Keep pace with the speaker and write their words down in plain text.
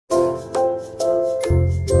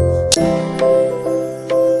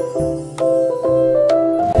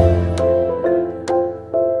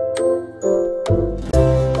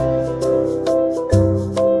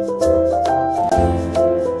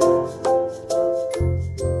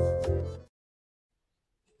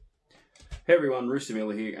Hey everyone, Rooster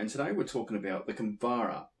Miller here, and today we're talking about the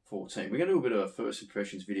Kinvara 14. We're going to do a bit of a first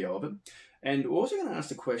impressions video of it, and we're also going to ask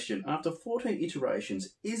the question, after 14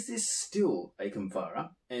 iterations, is this still a Kinvara?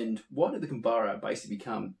 And why did the Kinvara basically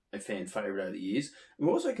become a fan favourite over the years? And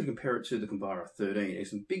we're also going to compare it to the Kinvara 13. There's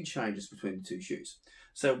some big changes between the two shoes.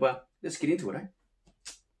 So let's get into it, eh?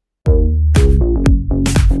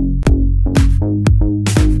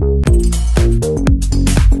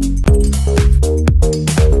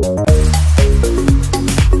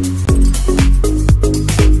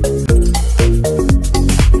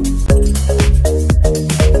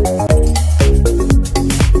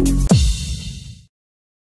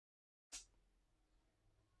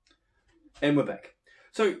 And we're back.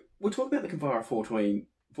 So we're talking about the Kinvara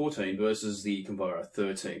 14 versus the Kinvara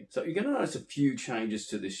 13. So you're going to notice a few changes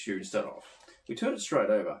to this shoe to start off. We turn it straight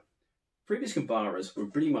over. Previous Kinvaras were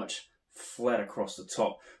pretty much flat across the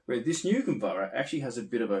top, where this new Kinvara actually has a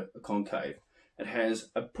bit of a concave. It has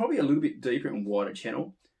probably a little bit deeper and wider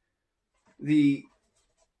channel. The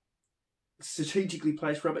strategically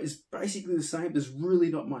placed rubber is basically the same. There's really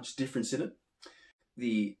not much difference in it.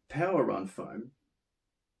 The Power Run foam.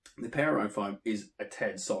 The Power Run foam is a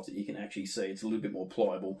tad softer. You can actually see it's a little bit more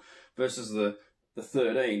pliable versus the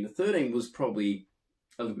 13. The 13 was probably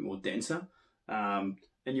a little bit more denser. And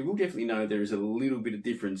you will definitely know there is a little bit of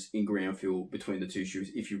difference in ground feel between the two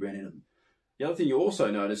shoes if you ran in them. The other thing you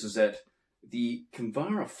also notice is that the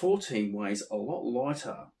Kinvara 14 weighs a lot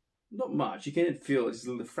lighter. Not much. You can feel it's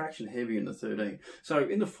a fraction heavier in the 13. So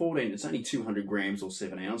in the 14, it's only 200 grams or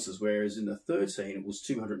 7 ounces, whereas in the 13, it was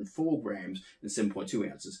 204 grams and 7.2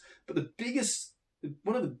 ounces. But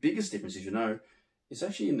one of the biggest differences, you know, is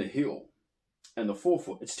actually in the heel and the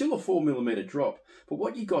forefoot. It's still a 4mm drop, but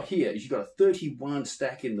what you got here is you got a 31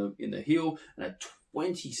 stack in the heel and a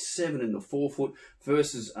 27 in the forefoot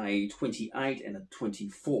versus a 28 and a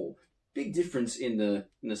 24. Big difference in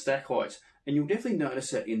the stack heights, and you'll definitely notice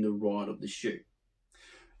that in the ride of the shoe.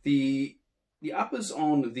 The uppers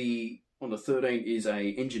on the 13 is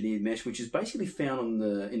a engineered mesh, which is basically found on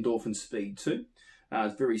the Endorphin Speed 2.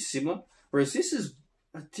 It's very similar, whereas this is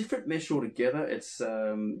a different mesh altogether. It's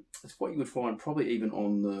what you would find probably even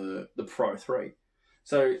on the Pro 3.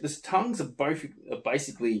 So the tongues are both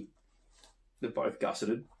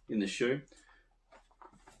gusseted in the shoe.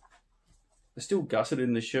 They're still gusseted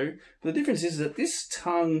in the shoe. But the difference is that this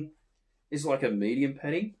tongue is like a medium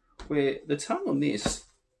padding, where the tongue on this,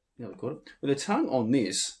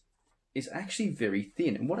 is actually very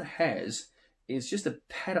thin. And what it has is just a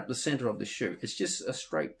pad up the center of the shoe. It's just a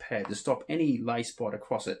straight pad to stop any lace bite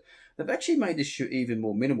across it. They've actually made this shoe even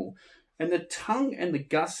more minimal. And the tongue and the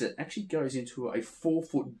gusset actually goes into a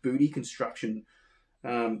 4-foot booty construction,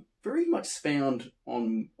 very much found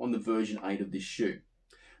on the version 8 of this shoe.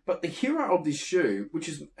 But the hero of this shoe, which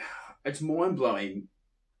is, it's mind-blowing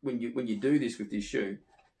when you do this with this shoe,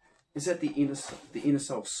 is that the inner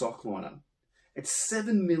sole sock liner. It's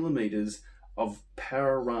 7mm of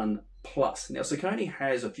Power Run Plus. Now, Saucony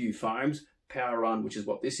has a few foams, Power Run, which is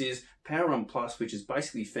what this is, Power Run Plus, which is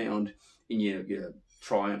basically found in your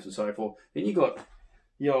Triumphs and so forth. Then you got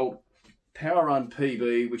the old Power Run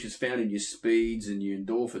PB, which is found in your Speeds and your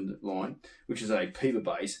Endorphin line, which is a PIVA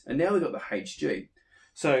base, and now they've got the HG.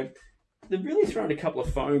 So they've really thrown a couple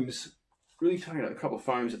of foams,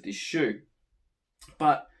 at this shoe.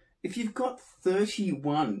 But if you've got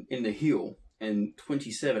 31 in the heel and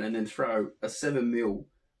 27, and then throw a 7mm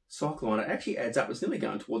sock liner, it actually adds up. It's nearly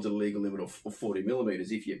going towards a legal limit of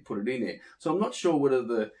 40mm if you put it in there. So I'm not sure whether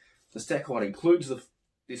the stack height includes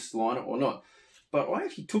this liner or not. But I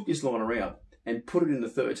actually took this liner out and put it in the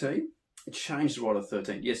 13. It changed the ride of the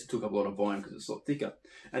 13. Yes, it took up a lot of volume because it's a lot thicker.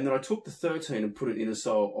 And then I took the 13 and put it in the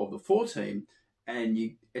sole of the 14, and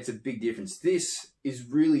it's a big difference. This is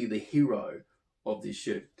really the hero of this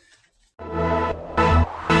shoe.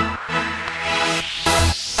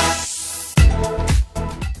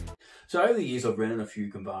 So over the years, I've ran in a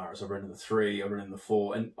few Kinvaras. I've ran in the 3, I've ran in the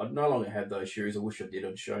 4, and I no longer have those shoes. I wish I did.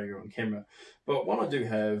 I'd show you on camera. But one I do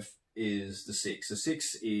have is the 6. The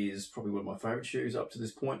 6 is probably one of my favourite shoes up to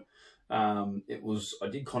this point. I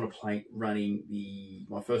did contemplate running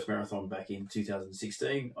my first marathon back in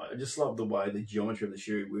 2016. I just love the way the geometry of the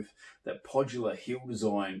shoe with that podular heel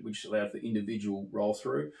design, which allowed for individual roll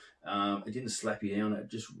through. It didn't slap you down. It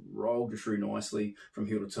just rolled you through nicely from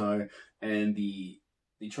heel to toe. And the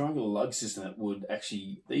triangular lug system that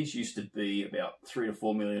these used to be about 3 to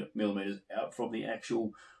 4mm out from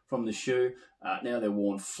the shoe. Now they're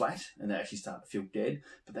worn flat and they actually start to feel dead,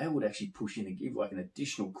 but they would actually push in and give like an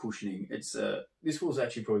additional cushioning. This was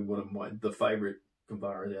actually probably one of the favourite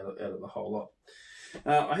Kinvaras out of the whole lot.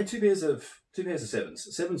 I had two pairs of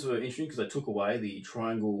sevens. Sevens were interesting because they took away the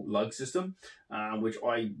triangle lug system, which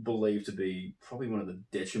I believe to be probably one of the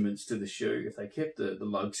detriments to the shoe. If they kept the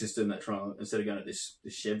lug system, that triangle, instead of going at this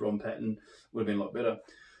chevron pattern, would have been a lot better.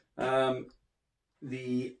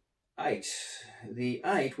 The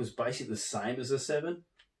 8 was basically the same as the 7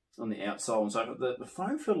 on the outsole and so forth. The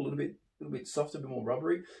foam felt a little bit softer, a bit more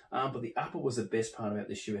rubbery, but the upper was the best part about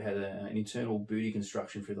this shoe. It had an internal booty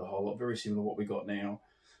construction through the whole lot, very similar to what we got now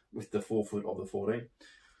with the forefoot of the 14.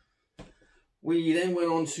 We then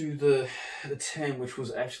went on to the 10, which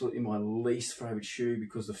was absolutely my least favourite shoe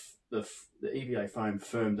because the EVA foam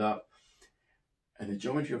firmed up and the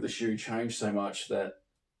geometry of the shoe changed so much that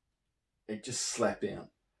it just slapped down.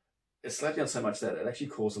 It slapped down so much that it actually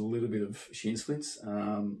caused a little bit of shin splints.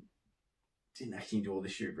 Didn't actually enjoy the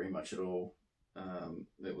shoe very much at all.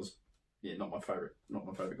 It was, yeah, not my favourite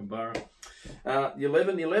Kinvara.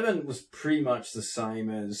 The 11 was pretty much the same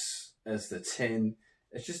as the 10.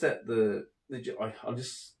 It's just that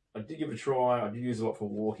I did give it a try. I did use it a lot for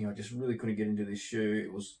walking. I just really couldn't get into this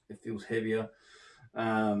shoe. It feels heavier.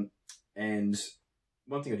 And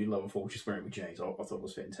one thing I did love it for, which is wearing it with jeans. I thought it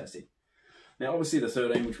was fantastic. Now, obviously the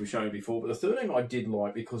 13, which we've shown before, but the 13 I did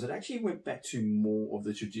like because it actually went back to more of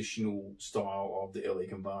the traditional style of the early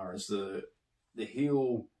Kinvaras. The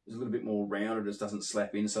heel is a little bit more rounded, it doesn't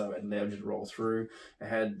slap in, so it allowed you to roll through. It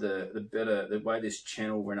had the way this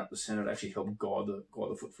channel went up the center, it actually helped guide the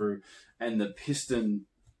foot through. And the piston,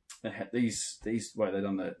 it had these way they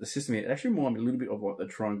done the system here, it actually reminded me a little bit of like the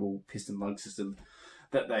triangle piston lug system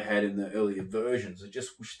that they had in the earlier versions. I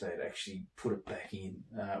just wish they'd actually put it back in.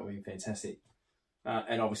 It would be fantastic.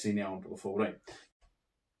 And obviously now onto the 14.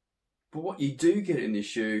 But what you do get in this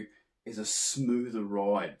shoe is a smoother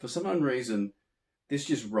ride. For some unknown reason, this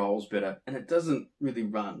just rolls better, and it doesn't really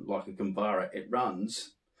run like a Kinvara. It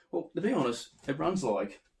runs, well, to be honest, it runs a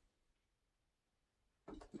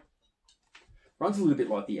little bit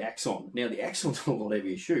like the Axon. Now, the Axon's a lot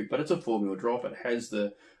heavier shoe, but it's a 4mm drop. It has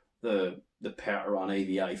the Power Run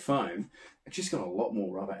EVA foam. It's just got a lot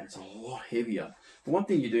more rubber, and it's a lot heavier. But one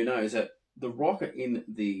thing you do know is that the rocker in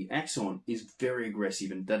the Axon is very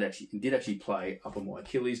aggressive and did actually play up on my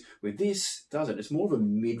Achilles. Where this doesn't. It's more of a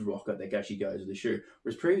mid rocker that actually goes with the shoe,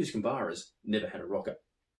 whereas previous Kinvaras never had a rocker.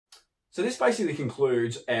 So this basically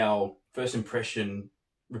concludes our first impression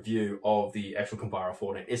review of the actual Kinvara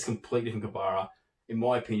 14. It's a completely different Kinvara, in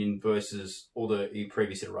my opinion, versus all the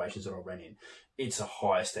previous iterations that I ran in. It's a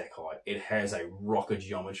higher stack height. It has a rocker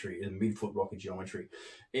geometry, a midfoot rocker geometry.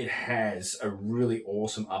 It has a really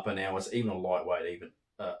awesome upper now. It's even a lightweight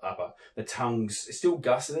upper. The tongue's still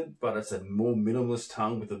gusseted, but it's a more minimalist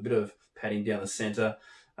tongue with a bit of padding down the center.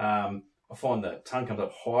 I find the tongue comes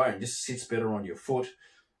up higher and just sits better on your foot.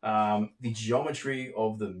 The geometry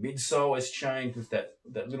of the midsole has changed with that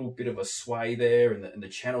little bit of a sway there, and the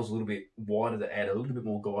channel's a little bit wider to add a little bit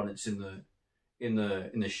more guidance in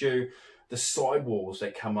the shoe. The sidewalls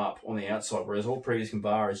that come up on the outside, whereas all previous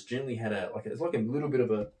Kinvaras generally had it's like a little bit of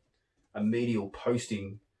a medial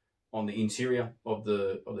posting on the interior of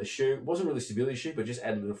the shoe. It wasn't really a stability shoe, but just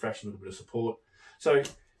added a little fraction, a little bit of support. So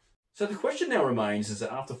the question now remains is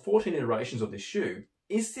that after 14 iterations of this shoe,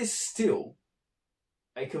 is this still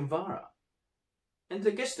a Kinvara? And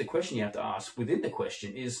I guess the question you have to ask within the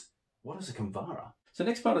question is, what is a Kinvara? So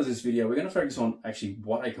next part of this video, we're going to focus on actually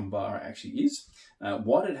what a Kinvara actually is,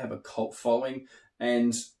 why did it have a cult following,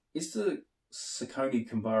 and is the Saucony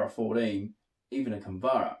Kinvara 14 even a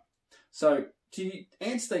Kinvara? So to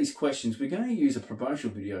answer these questions, we're going to use a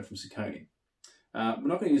promotional video from Saucony. We're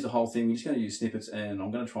not going to use the whole thing, we're just going to use snippets, and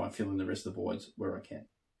I'm going to try and fill in the rest of the voids where I can.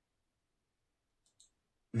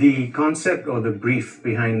 The concept or the brief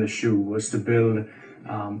behind the shoe was to build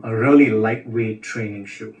a really lightweight training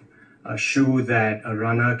shoe. A shoe that a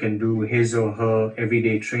runner can do his or her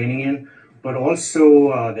everyday training in, but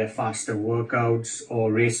also their faster workouts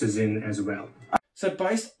or races in as well. So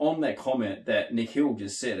based on that comment that Nick Hill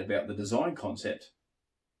just said about the design concept,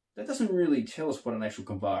 that doesn't really tell us what an actual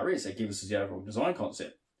Kinvara is. That gives us the overall design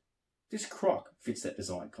concept. This croc fits that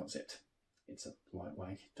design concept. It's a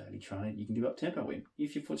lightweight, daily training. You can do up tempo in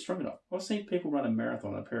if your foot's strong enough. I've seen people run a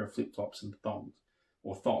marathon on a pair of flip-flops and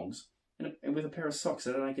thongs, and with a pair of socks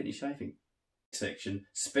that don't get any chafing. Section,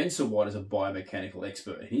 Spencer White is a biomechanical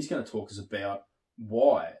expert, and he's going to talk to us about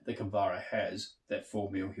why the Kinvara has that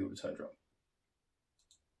 4mm heel to toe drop.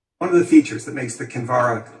 One of the features that makes the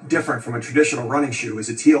Kinvara different from a traditional running shoe is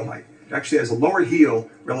its heel height. It actually has a lower heel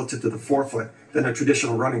relative to the forefoot than a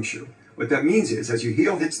traditional running shoe. What that means is, as your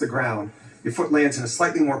heel hits the ground, your foot lands in a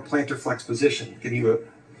slightly more plantar flex position, giving you a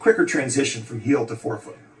quicker transition from heel to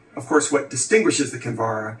forefoot. Of course, what distinguishes the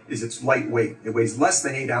Kinvara is its lightweight. It weighs less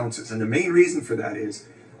than 8 ounces, and the main reason for that is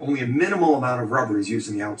only a minimal amount of rubber is used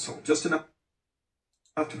in the outsole, just enough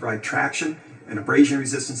to provide traction and abrasion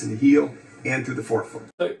resistance in the heel and through the forefoot.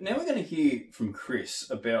 So now we're going to hear from Chris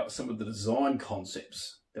about some of the design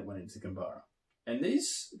concepts that went into the Kinvara. And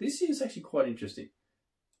this is actually quite interesting.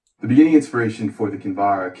 The beginning inspiration for the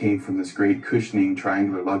Kinvara came from this great cushioning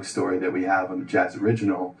triangular lug story that we have on the Jazz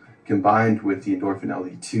Original, combined with the Endorphin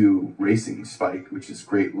LD2 racing spike, which is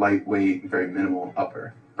great lightweight, very minimal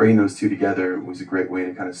upper. Bringing those two together was a great way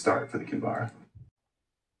to kind of start for the Kinvara.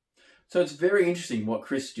 So it's very interesting what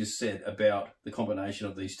Chris just said about the combination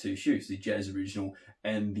of these two shoes, the Jazz Original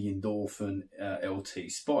and the Endorphin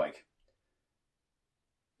LT Spike.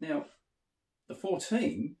 Now, the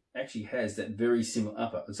 14 actually has that very similar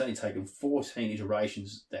upper. It's only taken 14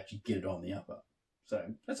 iterations to actually get it on the upper.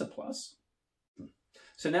 So that's a plus.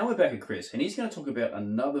 So now we're back at Chris, and he's going to talk about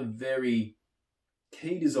another very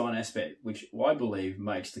key design aspect, which I believe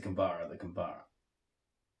makes the Kinvara the Kinvara.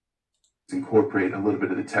 Incorporate a little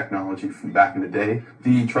bit of the technology from back in the day.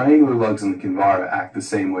 The triangular lugs on the Kinvara act the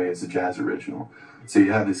same way as the Jazz Original. So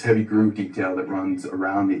you have this heavy groove detail that runs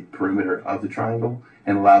around the perimeter of the triangle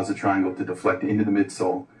and allows the triangle to deflect into the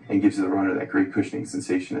midsole and gives the runner that great cushioning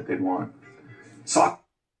sensation that they'd want.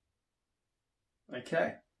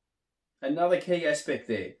 Okay. Another key aspect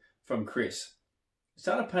there from Chris.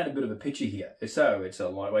 Start to paint a bit of a picture here. So it's a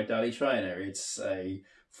lightweight daily trainer. It's a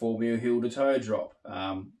 4mm heel to toe drop.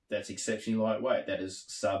 That's exceptionally lightweight. That is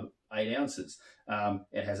sub 8 ounces.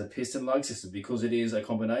 It has a piston lug system because it is a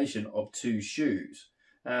combination of two shoes.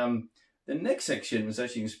 The next section was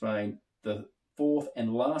actually explain the fourth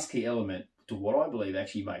and last key element to what I believe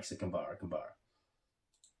actually makes a Kinvara Kinvara.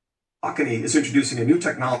 Saucony is introducing a new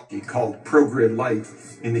technology called ProGrid Light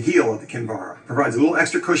in the heel of the Kinvara. Provides a little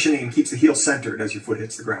extra cushioning and keeps the heel centered as your foot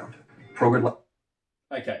hits the ground. ProGrid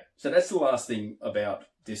Light. Okay, so that's the last thing about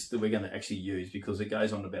this that we're going to actually use, because it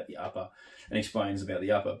goes on about the upper and explains about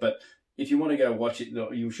the upper. But if you want to go watch it,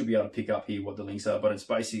 you should be able to pick up here what the links are. But it's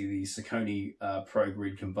basically the Saucony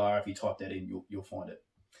ProGrid Kinvara. If you type that in, you'll find it.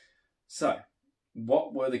 So,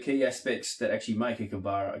 what were the key aspects that actually make a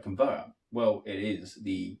Kinvara a Kinvara? Well, it is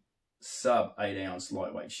the sub 8 ounce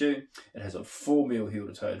lightweight shoe. It has a 4mm heel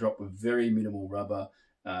to toe drop with very minimal rubber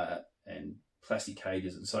and plastic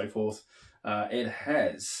cages and so forth. It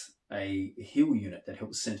has a heel unit that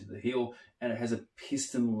helps center the heel, and it has a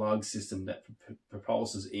piston lug system that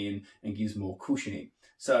propulses in and gives more cushioning.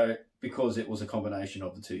 So, because it was a combination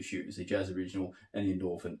of the two shoes, the Jazz Original and the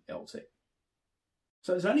Endorphin LT.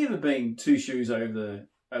 So there's only ever been two shoes over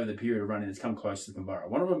the period of running that's come close to the Kinvara.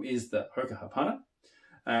 One of them is the Hoka Hapana,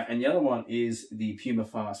 and the other one is the Puma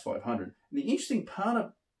Fast 500. And the interesting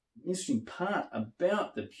part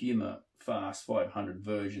about the Puma Fast 500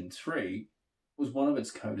 version 3 was one of its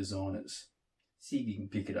co-designers. See if you can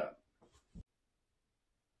pick it up.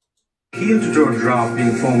 Heel to toe drop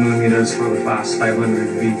being 4mm for the Fast 500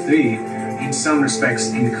 V3 in some respects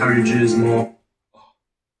encourages more.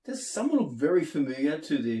 Does someone look very familiar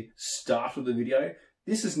to the start of the video?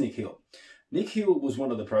 This is Nick Hill. Nick Hill was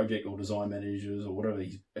one of the project or design managers or whatever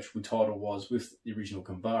his actual title was with the original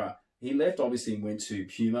Kinvara. He left obviously and went to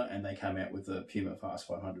Puma, and they came out with the Puma Fast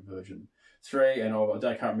 500 version 3, and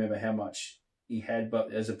I can't remember how much he had,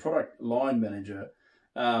 but as a product line manager,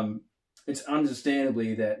 it's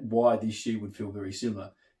understandably that why this shoe would feel very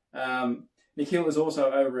similar. Nick Hill is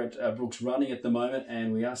also over at Brooks Running at the moment,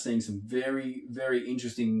 and we are seeing some very, very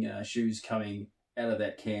interesting shoes coming out of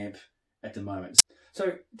that camp at the moment.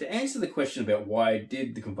 So to answer the question about why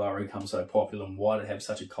did the Kinvara become so popular and why did it have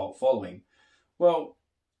such a cult following, well,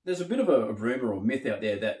 there's a bit of a rumor or myth out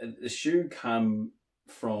there that the shoe come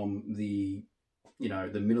from the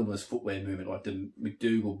minimalist footwear movement, like the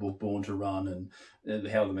McDougall book Born to Run, and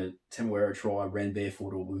how the Temuera tribe ran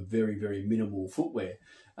barefoot or with very, very minimal footwear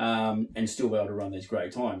and still be able to run these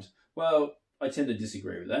great times. Well, I tend to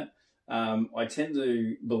disagree with that. I tend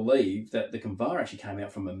to believe that the Kinvara actually came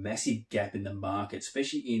out from a massive gap in the market,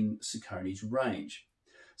 especially in Saucony's range.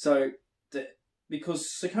 So, because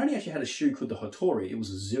Saucony actually had a shoe called the Hattori, it was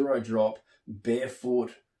a zero drop,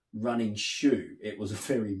 barefoot running shoe. It was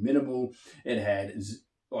very minimal. It had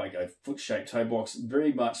like a foot-shaped toe box,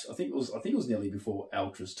 very much. I think it was nearly before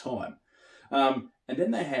Altra's time. And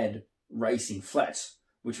then they had racing flats,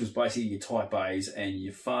 which was basically your Type A's and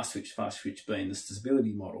your fast switch being the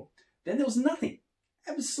stability model. Then there was nothing,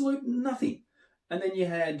 absolute nothing. And then you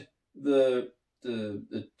had the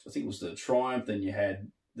I think it was the Triumph. Then you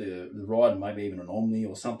had the Ride, maybe even an Omni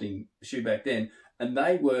or something shoe back then, and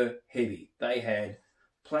they were heavy. They had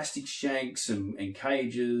plastic shanks and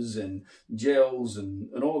cages and gels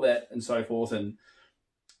and all that and so forth, and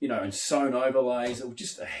you know, and sewn overlays. It was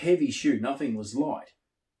just a heavy shoe. Nothing was light.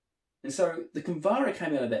 And so the Kinvara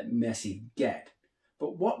came out of that massive gap.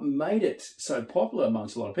 But what made it so popular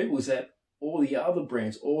amongst a lot of people is that all the other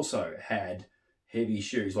brands also had heavy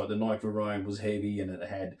shoes. Like the Nike Verone was heavy and it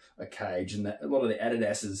had a cage, and a lot of the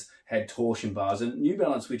Adidas's had torsion bars. And New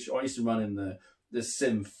Balance, which I used to run in the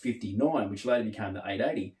 759, which later became the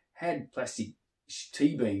 880, had plastic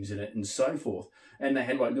T-beams in it and so forth. And they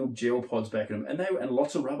had like little gel pods back in them, and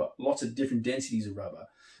lots of rubber, lots of different densities of rubber,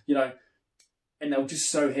 you know, and they were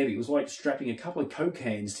just so heavy. It was like strapping a couple of Coke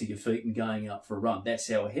cans to your feet and going out for a run.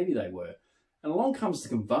 That's how heavy they were. And along comes the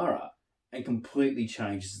Kinvara and completely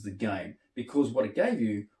changes the game, because what it gave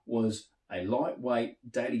you was a lightweight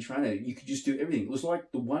daily trainer. You could just do everything. It was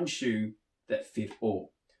like the one shoe that fit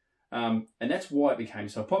all. And that's why it became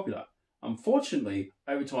so popular. Unfortunately,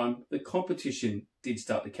 over time, the competition did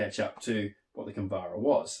start to catch up to what the Kinvara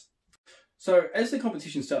was. So as the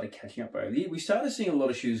competition started catching up over the year, we started seeing a lot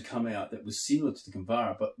of shoes come out that was similar to the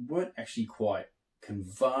Kinvara, but weren't actually quite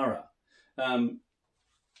Kinvara.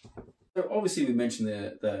 So obviously we mentioned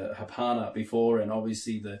the Hapana before, and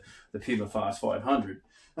obviously the Puma Fast 500,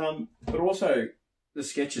 but also the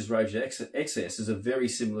Skechers Rage XS is a very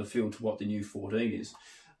similar feel to what the new 14 is.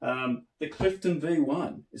 The Clifton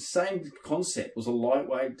V1, the same concept, was a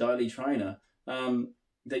lightweight daily trainer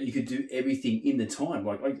that you could do everything in the time.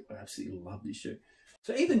 Like, I absolutely love this shoe.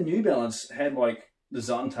 So even New Balance had like the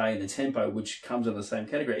Zante and the Tempo, which comes under the same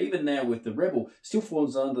category. Even now with the Rebel, still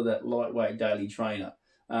falls under that lightweight daily trainer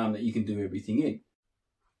that you can do everything in.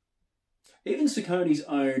 Even Saucony's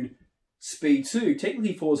own Speed 2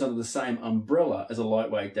 technically falls under the same umbrella as a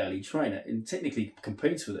lightweight daily trainer and technically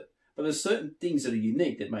competes with it. But there's certain things that are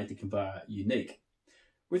unique that make the Kinvara unique.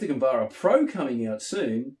 With the Kinvara Pro coming out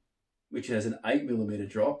soon, which has an 8mm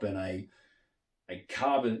drop and a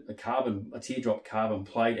teardrop carbon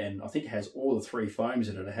plate, and I think it has all the three foams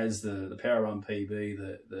in it. It has the Power Run PB,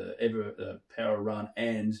 the Power Run,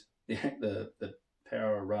 and the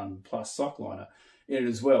Power Run Plus sock liner in it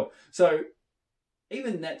as well. So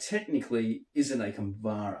even that technically isn't a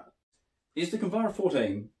Kinvara. Is the Kinvara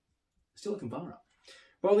 14 still a Kinvara?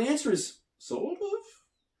 Well, the answer is sort of.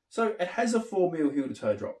 So it has a 4mm heel to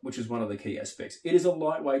toe drop, which is one of the key aspects. It is a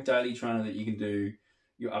lightweight daily trainer that you can do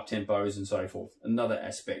your up-tempos and so forth. Another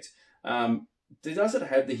aspect. Does it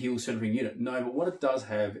have the heel centering unit? No, but what it does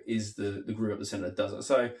have is the groove up the center that does it.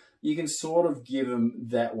 So you can sort of give them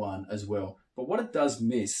that one as well. But what it does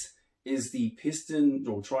miss is the piston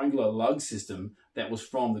or triangular lug system that was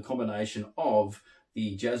from the combination of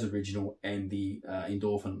the Jazz Original and the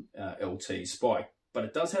Endorphin LT Spike. But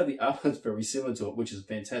it does have the upper that's very similar to it, which is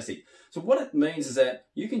fantastic. So what it means is that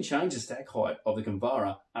you can change the stack height of the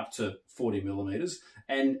Kinvara up to 40mm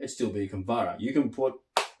and it still be a Kinvara. You can put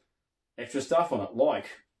extra stuff on it, like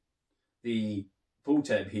the pull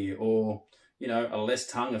tab here, or, you know, a less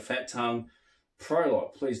tongue, a fat tongue.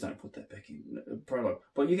 Prolock, please don't put that back in, Prolock.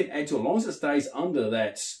 But you can add to it, as long as it stays under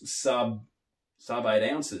that sub 8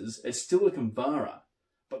 ounces, it's still a Kinvara.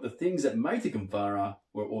 But the things that make the Kinvara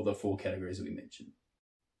were all the four categories that we mentioned.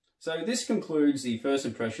 So this concludes the first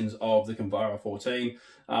impressions of the Kinvara 14.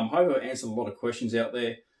 Hope I answered a lot of questions out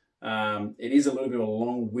there. It is a little bit of a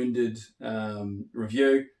long-winded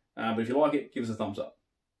review, but if you like it, give us a thumbs up.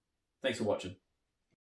 Thanks for watching.